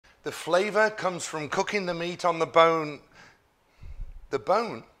The flavor comes from cooking the meat on the bone. The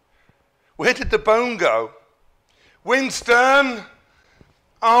bone? Where did the bone go? Winston!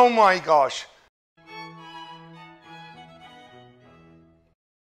 Oh my gosh.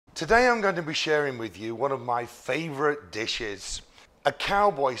 Today I'm going to be sharing with you one of my favorite dishes. A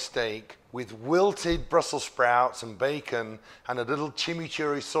cowboy steak with wilted Brussels sprouts and bacon and a little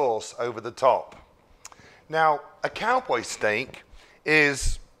chimichurri sauce over the top. Now, a cowboy steak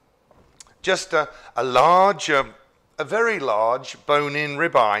is just a very large bone-in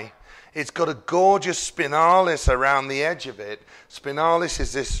ribeye. It's got a gorgeous spinalis around the edge of it. Spinalis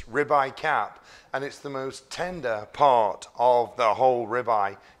is this ribeye cap, and it's the most tender part of the whole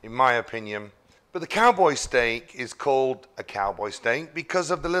ribeye, in my opinion. But the cowboy steak is called a cowboy steak because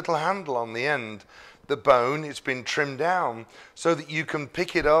of the little handle on the end. The bone, it's been trimmed down so that you can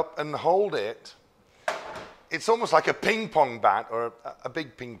pick it up and hold it. It's almost like a ping pong bat, or a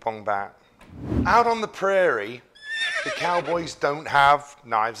big ping pong bat. Out on the prairie, the cowboys don't have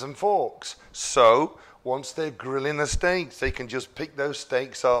knives and forks. So once they're grilling the steaks, they can just pick those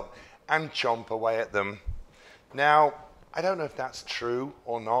steaks up and chomp away at them. Now, I don't know if that's true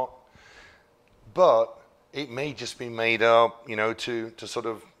or not, but it may just be made up, you know, to sort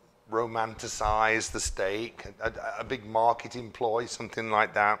of romanticize the steak, a big marketing ploy, something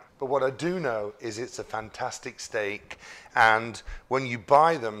like that. But what I do know is it's a fantastic steak, and when you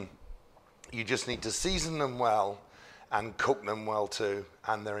buy them, you just need to season them well and cook them well too,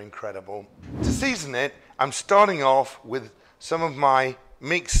 and they're incredible. To season it, I'm starting off with some of my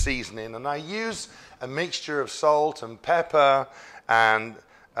mixed seasoning, and I use a mixture of salt and pepper and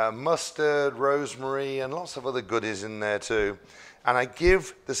mustard, rosemary, and lots of other goodies in there too. And I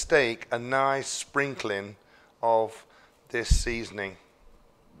give the steak a nice sprinkling of this seasoning.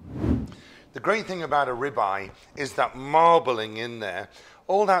 The great thing about a ribeye is that marbling in there,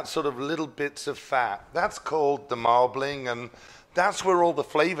 all that sort of little bits of fat, that's called the marbling, and that's where all the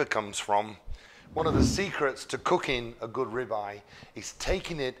flavor comes from. One of the secrets to cooking a good ribeye is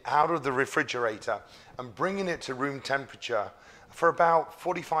taking it out of the refrigerator and bringing it to room temperature for about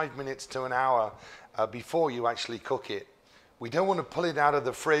 45 minutes to an hour before you actually cook it. We don't want to pull it out of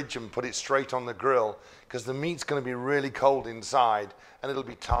the fridge and put it straight on the grill, because the meat's going to be really cold inside and it'll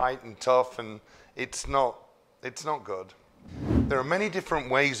be tight and tough, and it's not good. There are many different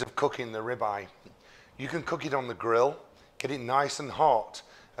ways of cooking the ribeye. You can cook it on the grill, get it nice and hot,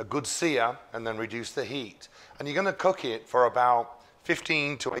 a good sear, and then reduce the heat. And you're going to cook it for about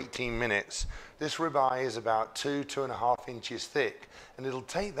 15 to 18 minutes. This ribeye is about 2.5 inches thick, and it'll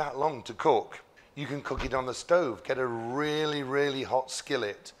take that long to cook. You can cook it on the stove. Get a really hot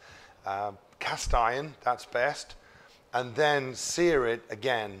skillet, cast iron, that's best, and then sear it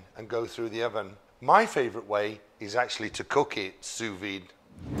again and go through the oven. My favorite way is actually to cook it sous vide.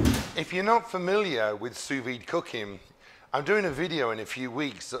 If you're not familiar with sous vide cooking, I'm doing a video in a few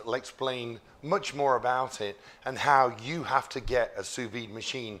weeks that will explain much more about it and how you have to get a sous vide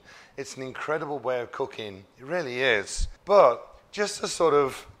machine. It's an incredible way of cooking, it really is. But just to sort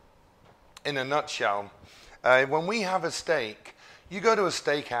of, in a nutshell, when we have a steak, you go to a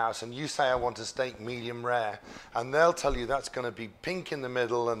steakhouse and you say, I want a steak medium rare, and they'll tell you that's going to be pink in the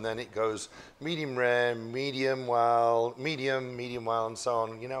middle, and then it goes medium rare, medium well, medium well, and so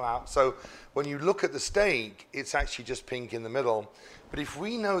on, you know how. So when you look at the steak, it's actually just pink in the middle. But if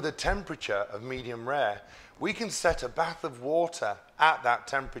we know the temperature of medium rare, we can set a bath of water at that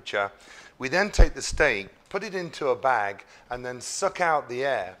temperature. We then take the steak, put it into a bag, and then suck out the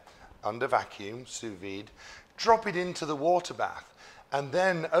air under vacuum, sous vide, drop it into the water bath. And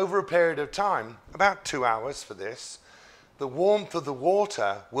then over a period of time, about 2 hours for this, the warmth of the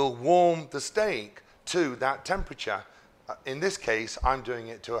water will warm the steak to that temperature. In this case, I'm doing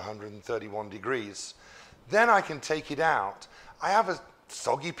it to 131 degrees. Then I can take it out. I have a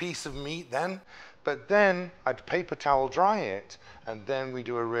soggy piece of meat then, but then I'd paper towel dry it, and then we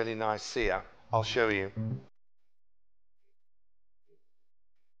do a really nice sear. I'll show you.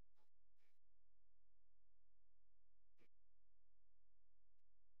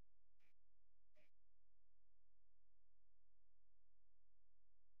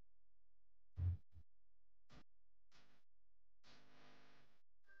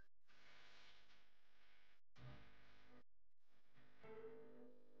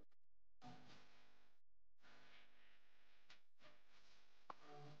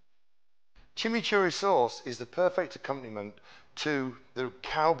 Chimichurri sauce is the perfect accompaniment to the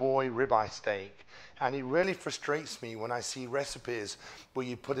cowboy ribeye steak, and it really frustrates me when I see recipes where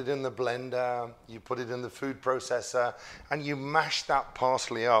you put it in the blender, you put it in the food processor, and you mash that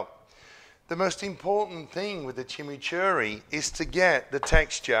parsley up. The most important thing with the chimichurri is to get the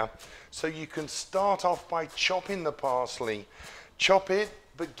texture. So you can start off by chopping the parsley. Chop it,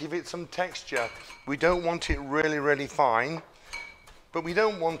 but give it some texture. We don't want it really, really fine, but we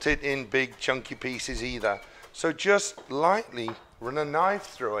don't want it in big chunky pieces either. So just lightly run a knife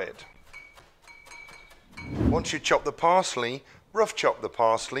through it. Once you chop the parsley, rough chop the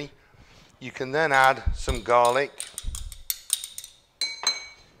parsley, you can then add some garlic,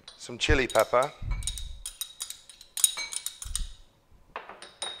 some chili pepper,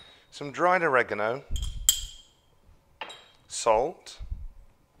 some dried oregano, salt,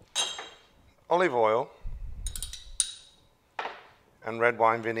 olive oil, and red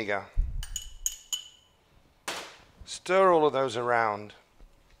wine vinegar. Stir all of those around.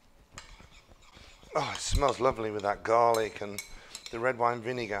 Oh, it smells lovely with that garlic and the red wine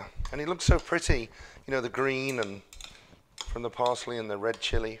vinegar. And it looks so pretty, you know, the green and from the parsley and the red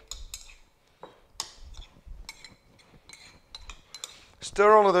chili.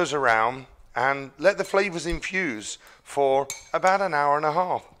 Stir all of those around and let the flavors infuse for about an hour and a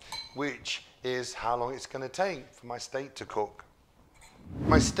half, which is how long it's going to take for my steak to cook.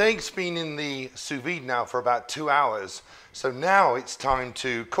 My steak's been in the sous vide now for about 2 hours, so now it's time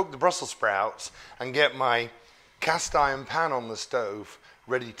to cook the Brussels sprouts and get my cast iron pan on the stove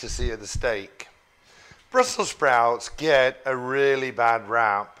ready to sear the steak. Brussels sprouts get a really bad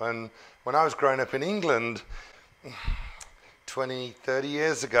rap, and when I was growing up in England 20, 30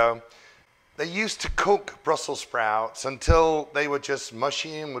 years ago, they used to cook Brussels sprouts until they were just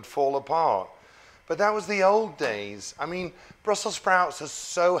mushy and would fall apart. But that was the old days. I mean, Brussels sprouts are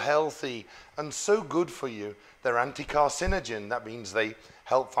so healthy and so good for you. They're anti-carcinogen. That means they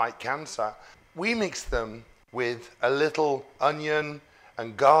help fight cancer. We mix them with a little onion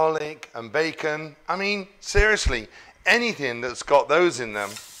and garlic and bacon. I mean, seriously, anything that's got those in them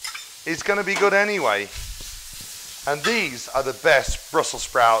is going to be good anyway. And these are the best Brussels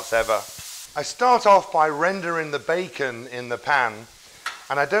sprouts ever. I start off by rendering the bacon in the pan.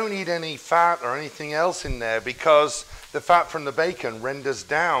 And I don't need any fat or anything else in there because the fat from the bacon renders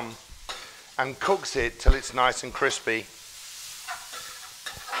down and cooks it till it's nice and crispy.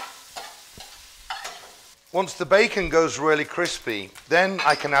 Once the bacon goes really crispy, then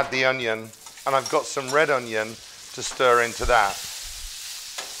I can add the onion, and I've got some red onion to stir into that.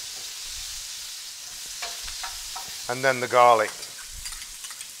 And then the garlic.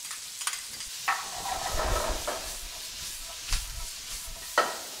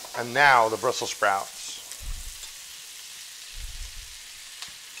 And now the Brussels sprouts.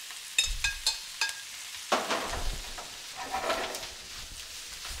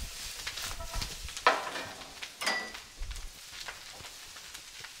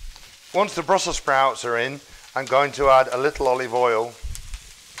 Once the Brussels sprouts are in, I'm going to add a little olive oil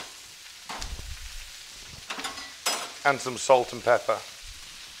and some salt and pepper.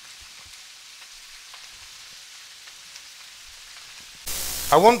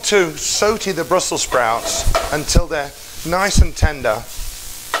 I want to saute the Brussels sprouts until they're nice and tender,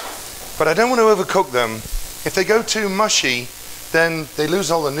 but I don't want to overcook them. If they go too mushy, then they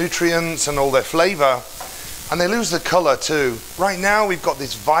lose all the nutrients and all their flavor, and they lose the color too. Right now we've got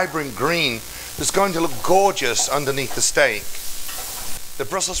this vibrant green that's going to look gorgeous underneath the steak. The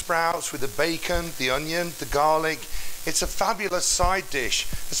Brussels sprouts with the bacon, the onion, the garlic, it's a fabulous side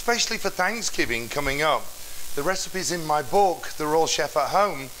dish, especially for Thanksgiving coming up. The recipe's in my book, The Royal Chef at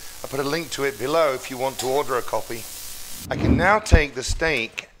Home. I put a link to it below if you want to order a copy. I can now take the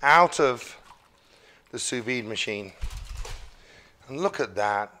steak out of the sous vide machine. And look at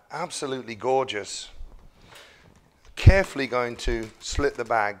that, absolutely gorgeous. Carefully going to slit the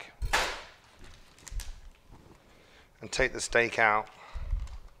bag and take the steak out.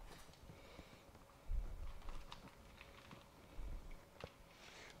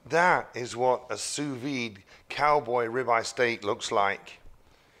 That is what a sous vide cowboy ribeye steak looks like.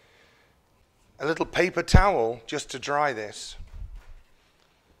 A little paper towel just to dry this.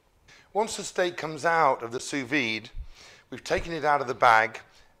 Once the steak comes out of the sous vide, we've taken it out of the bag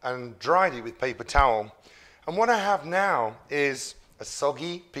and dried it with paper towel. And what I have now is a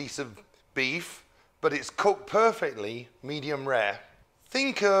soggy piece of beef, but it's cooked perfectly, medium rare.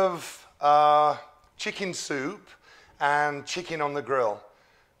 Think of chicken soup and chicken on the grill.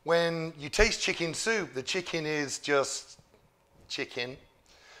 When you taste chicken soup, the chicken is just chicken.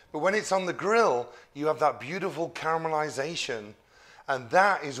 But when it's on the grill, you have that beautiful caramelization. And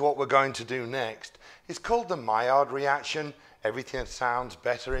that is what we're going to do next. It's called the Maillard reaction. Everything sounds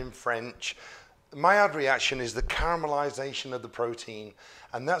better in French. The Maillard reaction is the caramelization of the protein.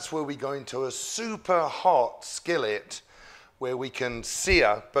 And that's where we go into a super hot skillet where we can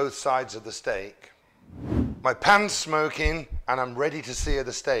sear both sides of the steak. My pan's smoking and I'm ready to sear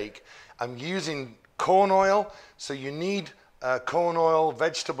the steak. I'm using corn oil, so you need corn oil,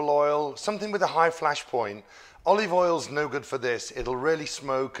 vegetable oil, something with a high flash point. Olive oil's no good for this. It'll really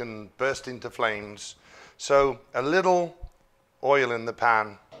smoke and burst into flames. So a little oil in the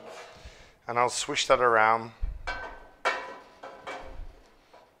pan, and I'll swish that around.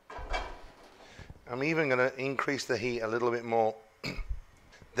 I'm even going to increase the heat a little bit more.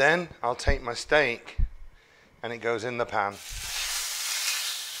 Then I'll take my steak and it goes in the pan.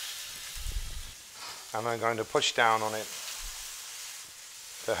 And I'm going to push down on it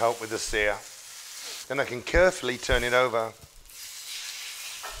to help with the sear. Then I can carefully turn it over.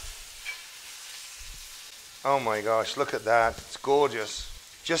 Oh my gosh, look at that. It's gorgeous.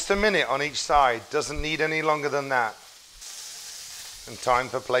 Just a minute on each side. Doesn't need any longer than that. And time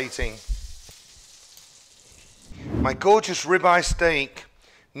for plating. My gorgeous ribeye steak,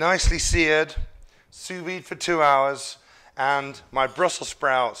 nicely seared, sous vide for 2 hours, and my Brussels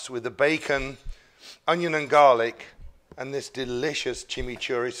sprouts with the bacon, onion and garlic, and this delicious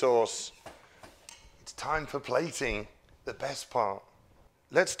chimichurri sauce. It's time for plating, the best part.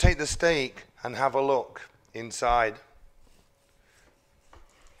 Let's take the steak and have a look inside.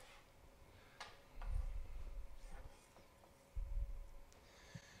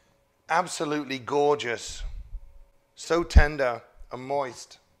 Absolutely gorgeous. So tender and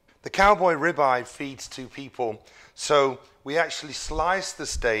moist. The Cowboy ribeye feeds 2 people, so we actually slice the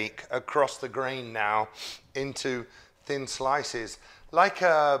steak across the grain now into thin slices, like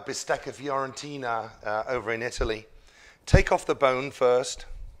a bistecca fiorentina over in Italy. Take off the bone first.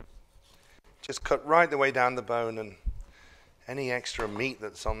 Just cut right the way down the bone and any extra meat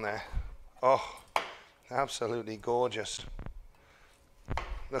that's on there. Oh, absolutely gorgeous.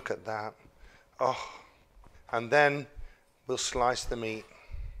 Look at that. Oh. And then we'll slice the meat.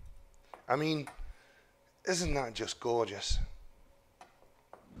 I mean, isn't that just gorgeous?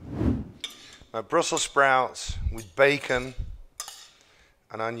 My Brussels sprouts with bacon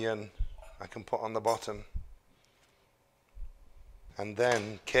and onion I can put on the bottom. And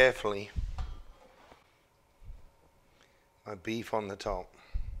then carefully my beef on the top.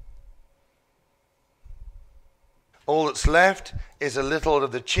 All that's left is a little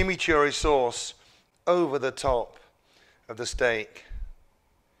of the chimichurri sauce over the top of the steak.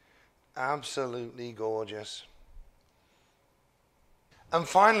 Absolutely gorgeous. And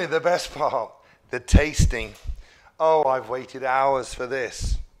finally, the best part, the tasting. Oh, I've waited hours for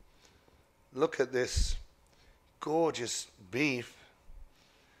this. Look at this gorgeous beef.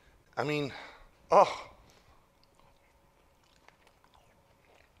 I mean, oh.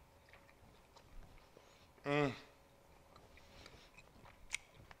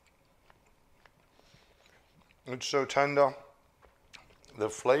 It's so tender. The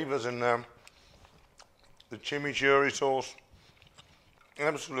flavors in there. The chimichurri sauce.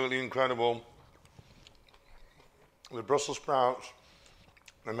 Absolutely incredible. The Brussels sprouts.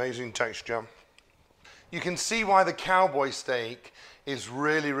 Amazing texture. You can see why the Cowboy steak is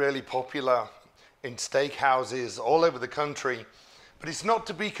really, really popular in steakhouses all over the country. But it's not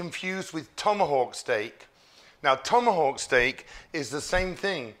to be confused with tomahawk steak. Now, tomahawk steak is the same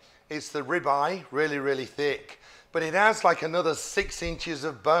thing. It's the ribeye, really, really thick, but it has like another 6 inches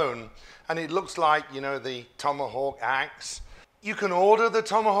of bone, and it looks like, you know, the tomahawk axe. You can order the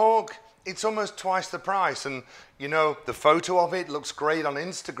tomahawk. It's almost twice the price, and you know, the photo of it looks great on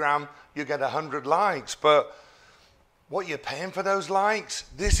Instagram. You get 100 likes, but what you're paying for those likes,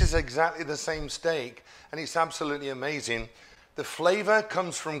 this is exactly the same steak, and it's absolutely amazing. The flavor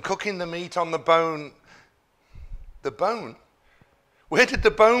comes from cooking the meat on the bone. The bone? Where did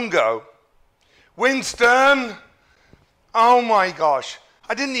the bone go? Winston! Oh my gosh,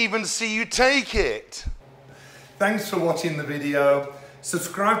 I didn't even see you take it. Thanks for watching the video.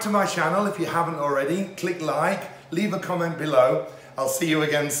 Subscribe to my channel if you haven't already. Click like, leave a comment below. I'll see you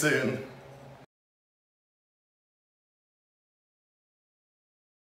again soon.